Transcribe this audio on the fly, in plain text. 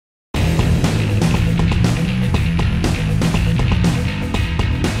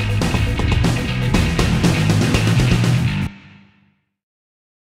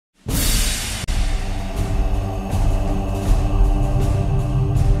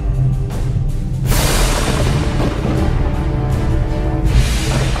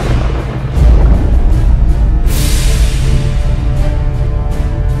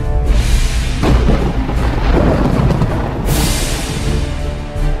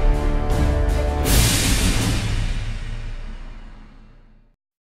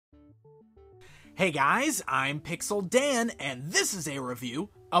Hey guys, I'm Pixel Dan, and this is a review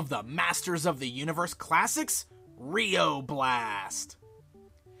of the Masters of the Universe Classics Rio Blast.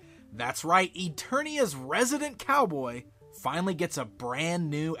 That's right, Eternia's resident cowboy finally gets a brand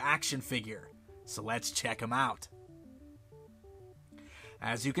new action figure, so let's check him out.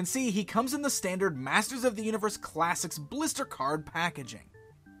 As you can see, he comes in the standard Masters of the Universe Classics blister card packaging.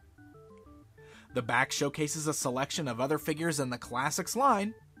 The back showcases a selection of other figures in the Classics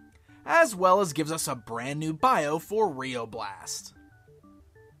line, as well as gives us a brand new bio for Rio Blast.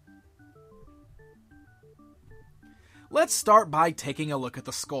 Let's start by taking a look at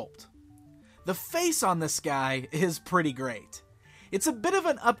the sculpt. The face on this guy is pretty great. It's a bit of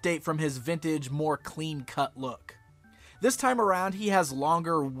an update from his vintage, more clean-cut look. This time around, he has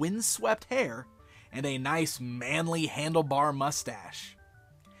longer, windswept hair and a nice, manly handlebar mustache.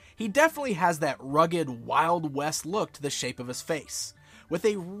 He definitely has that rugged, Wild West look to the shape of his face, with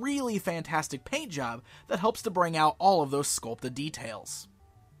a really fantastic paint job that helps to bring out all of those sculpted details.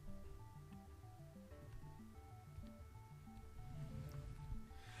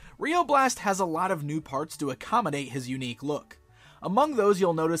 Rio Blast has a lot of new parts to accommodate his unique look. Among those,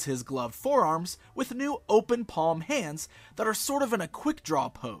 you'll notice his gloved forearms with new open palm hands that are sort of in a quick draw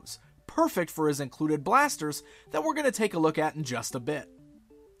pose, perfect for his included blasters that we're going to take a look at in just a bit.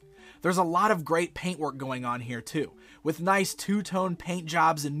 There's a lot of great paintwork going on here too, with nice two-tone paint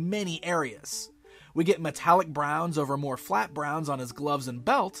jobs in many areas. We get metallic browns over more flat browns on his gloves and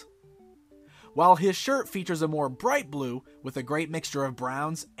belt, while his shirt features a more bright blue with a great mixture of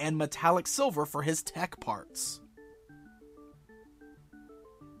browns and metallic silver for his tech parts.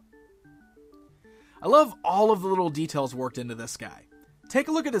 I love all of the little details worked into this guy. Take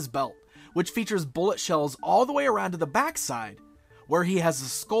a look at his belt, which features bullet shells all the way around to the backside, where he has a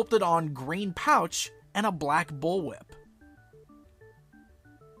sculpted on green pouch and a black bullwhip.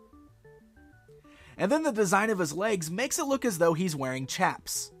 And then the design of his legs makes it look as though he's wearing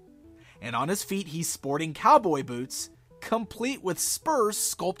chaps. And on his feet he's sporting cowboy boots, complete with spurs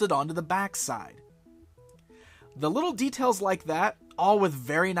sculpted onto the backside. The little details like that, all with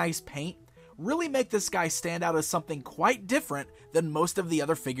very nice paint, really make this guy stand out as something quite different than most of the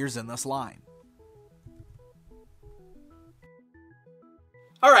other figures in this line.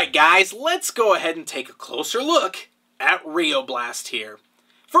 Alright guys, let's go ahead and take a closer look at Rio Blast here.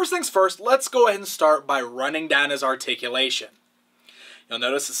 First things first, let's go ahead and start by running down his articulation. You'll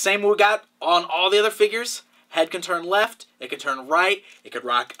notice the same we got on all the other figures. Head can turn left, it can turn right, it could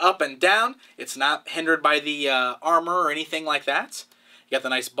rock up and down. It's not hindered by the armor or anything like that. You got the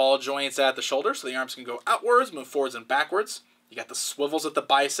nice ball joints at the shoulder, so the arms can go outwards, move forwards and backwards. You got the swivels at the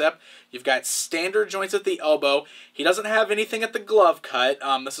bicep. You've got standard joints at the elbow. He doesn't have anything at the glove cut.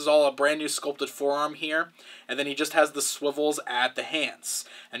 This is all a brand new sculpted forearm here. And then he just has the swivels at the hands.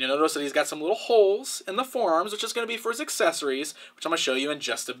 And you'll notice that he's got some little holes in the forearms, which is going to be for his accessories, which I'm going to show you in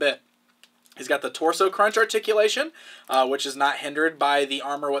just a bit. He's got the torso crunch articulation, which is not hindered by the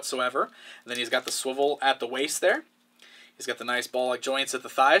armor whatsoever. And then he's got the swivel at the waist there. He's got the nice ball-like joints at the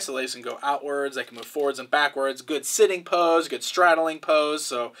thighs, so legs can go outwards, they can move forwards and backwards. Good sitting pose, good straddling pose,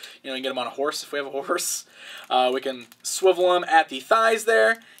 so you can get him on a horse if we have a horse. We can swivel him at the thighs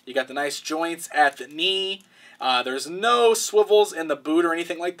there. You got the nice joints at the knee. There's no swivels in the boot or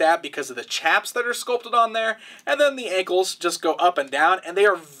anything like that because of the chaps that are sculpted on there. And then the ankles just go up and down, and they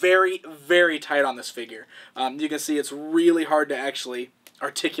are very, very tight on this figure. You can see it's really hard to actually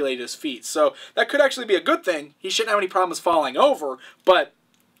articulate his feet. So that could actually be a good thing. He shouldn't have any problems falling over, but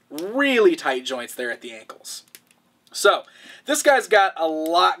really tight joints there at the ankles. So this guy's got a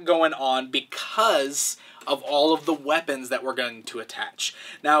lot going on because of all of the weapons that we're going to attach.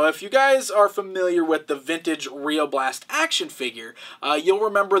 Now, if you guys are familiar with the vintage Rio Blast action figure, you'll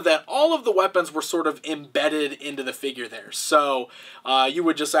remember that all of the weapons were sort of embedded into the figure there. So you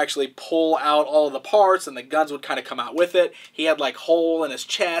would just actually pull out all of the parts and the guns would kind of come out with it. He had like hole in his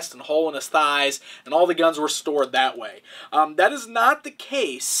chest and hole in his thighs, and all the guns were stored that way. That is not the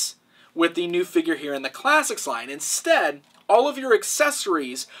case with the new figure here in the Classics line. Instead, all of your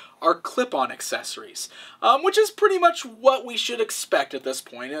accessories are clip-on accessories, which is pretty much what we should expect at this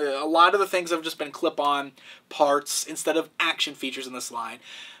point. A lot of the things have just been clip-on parts instead of action features in this line,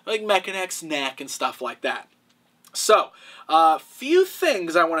 like Mechanex's neck and stuff like that. So, few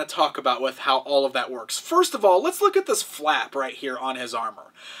things I want to talk about with how all of that works. First of all, let's look at this flap right here on his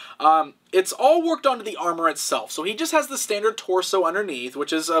armor. It's all worked onto the armor itself. So he just has the standard torso underneath,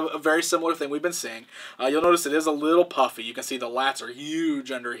 which is a very similar thing we've been seeing. You'll notice it is a little puffy. You can see the lats are huge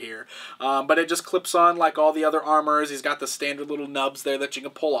under here. But it just clips on like all the other armors. He's got the standard little nubs there that you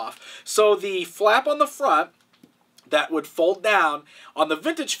can pull off. So the flap on the front that would fold down. On the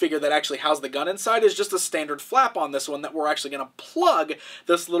vintage figure that actually housed the gun inside is just a standard flap on this one that we're actually going to plug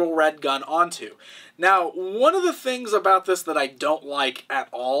this little red gun onto. Now, one of the things about this that I don't like at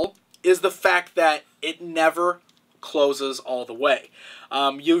all is the fact that it never closes all the way.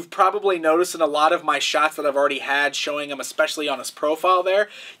 You've probably noticed in a lot of my shots that I've already had showing him, especially on his profile there,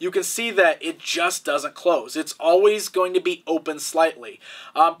 you can see that it just doesn't close. It's always going to be open slightly.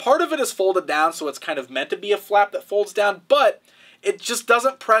 Part of it is folded down, so it's kind of meant to be a flap that folds down, but it just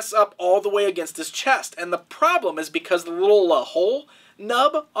doesn't press up all the way against his chest. And the problem is because the little hole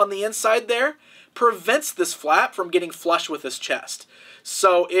nub on the inside there prevents this flap from getting flush with his chest.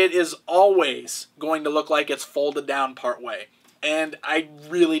 So it is always going to look like it's folded down part way. And I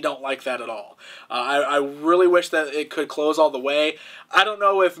really don't like that at all. I really wish that it could close all the way. I don't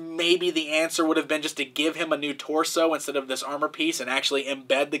know if maybe the answer would have been just to give him a new torso instead of this armor piece and actually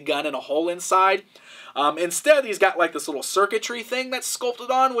embed the gun in a hole inside. Instead, he's got like this little circuitry thing that's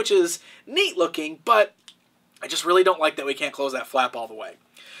sculpted on, which is neat looking, but I just really don't like that we can't close that flap all the way.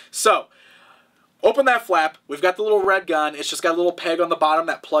 So, open that flap. We've got the little red gun. It's just got a little peg on the bottom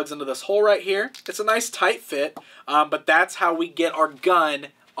that plugs into this hole right here. It's a nice tight fit, but that's how we get our gun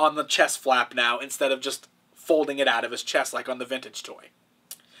on the chest flap now instead of just folding it out of his chest like on the vintage toy.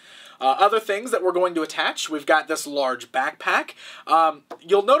 Other things that we're going to attach, we've got this large backpack.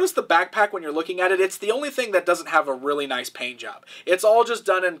 You'll notice the backpack when you're looking at it, it's the only thing that doesn't have a really nice paint job. It's all just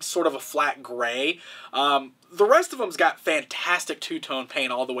done in sort of a flat gray. The rest of them's got fantastic two-tone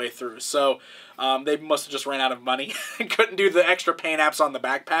paint all the way through, so they must have just ran out of money and couldn't do the extra paint apps on the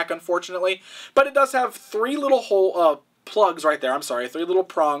backpack, unfortunately. But it does have three little hole plugs right there. I'm sorry, three little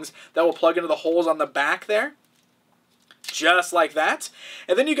prongs that will plug into the holes on the back there. Just like that.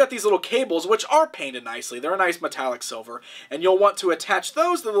 And then you got these little cables, which are painted nicely. They're a nice metallic silver. And you'll want to attach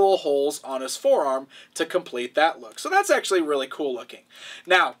those to the little holes on his forearm to complete that look. So that's actually really cool looking.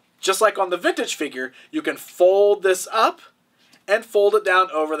 Now, just like on the vintage figure, you can fold this up and fold it down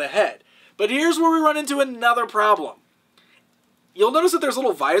over the head. But here's where we run into another problem. You'll notice that there's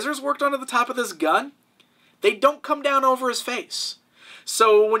little visors worked onto the top of this gun. They don't come down over his face.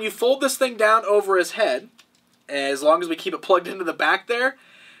 So when you fold this thing down over his head, as long as we keep it plugged into the back there,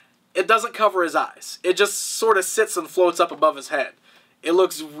 it doesn't cover his eyes. It just sort of sits and floats up above his head. It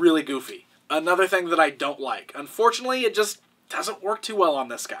looks really goofy. Another thing that I don't like. Unfortunately, it just doesn't work too well on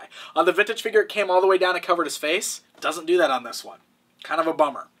this guy. On the vintage figure, it came all the way down and covered his face. Doesn't do that on this one. Kind of a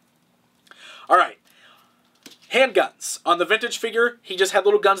bummer. Alright. Handguns. On the vintage figure, he just had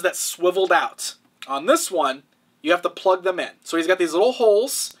little guns that swiveled out. On this one, you have to plug them in. So he's got these little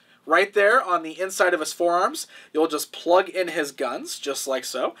holes right there on the inside of his forearms. You'll just plug in his guns, just like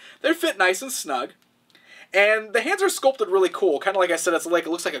so. They fit nice and snug. And the hands are sculpted really cool. Kind of like I said, it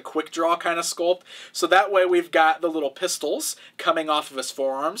looks like a quick draw kind of sculpt. So that way we've got the little pistols coming off of his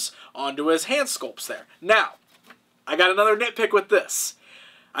forearms onto his hand sculpts there. Now, I got another nitpick with this.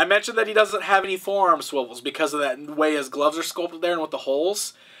 I mentioned that he doesn't have any forearm swivels because of that way his gloves are sculpted there and with the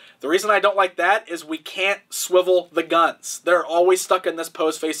holes. The reason I don't like that is we can't swivel the guns. They're always stuck in this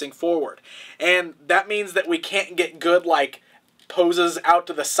pose facing forward. And that means that we can't get good, like, poses out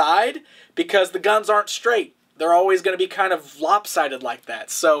to the side because the guns aren't straight. They're always going to be kind of lopsided like that.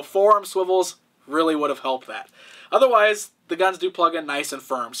 So forearm swivels really would have helped that. Otherwise, the guns do plug in nice and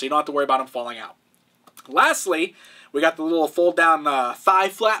firm, so you don't have to worry about them falling out. Lastly, we got the little fold-down thigh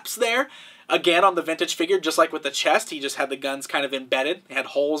flaps there. Again, on the vintage figure, just like with the chest, he just had the guns kind of embedded. It had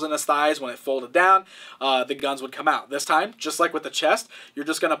holes in his thighs. When it folded down, the guns would come out. This time, just like with the chest, you're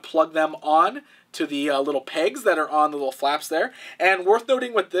just going to plug them on to the little pegs that are on the little flaps there. And worth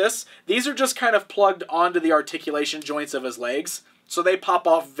noting with this, these are just kind of plugged onto the articulation joints of his legs. So they pop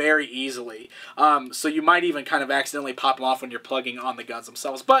off very easily. So you might even kind of accidentally pop them off when you're plugging on the guns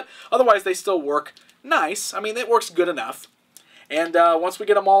themselves. But otherwise, they still work nice. I mean, it works good enough. And once we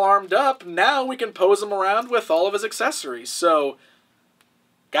get them all armed up, now we can pose him around with all of his accessories. So,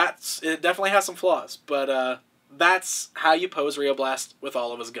 it definitely has some flaws, but that's how you pose Rio Blast with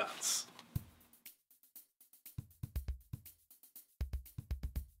all of his guns.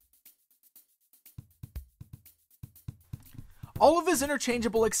 All of his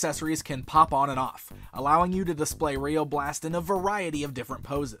interchangeable accessories can pop on and off, allowing you to display Rio Blast in a variety of different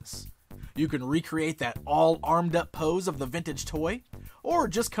poses. You can recreate that all-armed-up pose of the vintage toy, or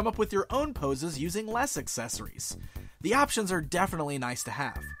just come up with your own poses using less accessories. The options are definitely nice to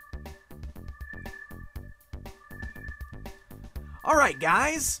have. Alright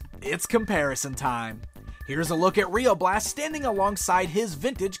guys, it's comparison time. Here's a look at Rio Blast standing alongside his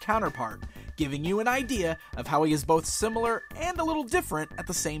vintage counterpart, giving you an idea of how he is both similar and a little different at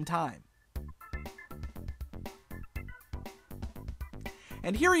the same time.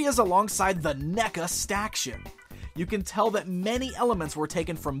 And here he is alongside the NECA Staction. You can tell that many elements were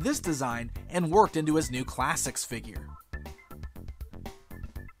taken from this design and worked into his new Classics figure.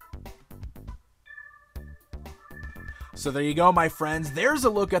 So there you go, my friends. There's a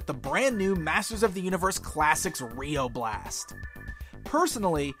look at the brand new Masters of the Universe Classics Rio Blast.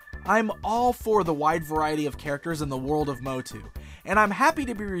 Personally, I'm all for the wide variety of characters in the world of MOTU, and I'm happy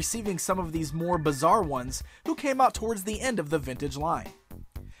to be receiving some of these more bizarre ones who came out towards the end of the vintage line.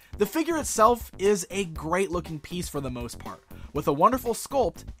 The figure itself is a great looking piece for the most part, with a wonderful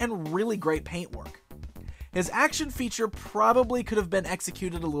sculpt and really great paintwork. His action feature probably could have been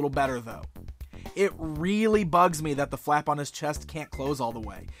executed a little better though. It really bugs me that the flap on his chest can't close all the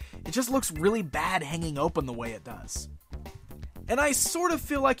way. It just looks really bad hanging open the way it does. And I sort of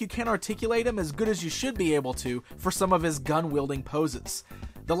feel like you can't articulate him as good as you should be able to for some of his gun-wielding poses.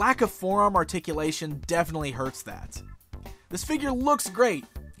 The lack of forearm articulation definitely hurts that. This figure looks great.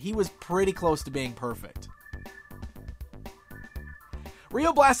 He was pretty close to being perfect.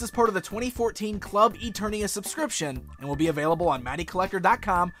 Rio Blast is part of the 2014 Club Eternia subscription and will be available on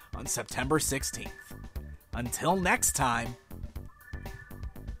MattyCollector.com on September 16th. Until next time,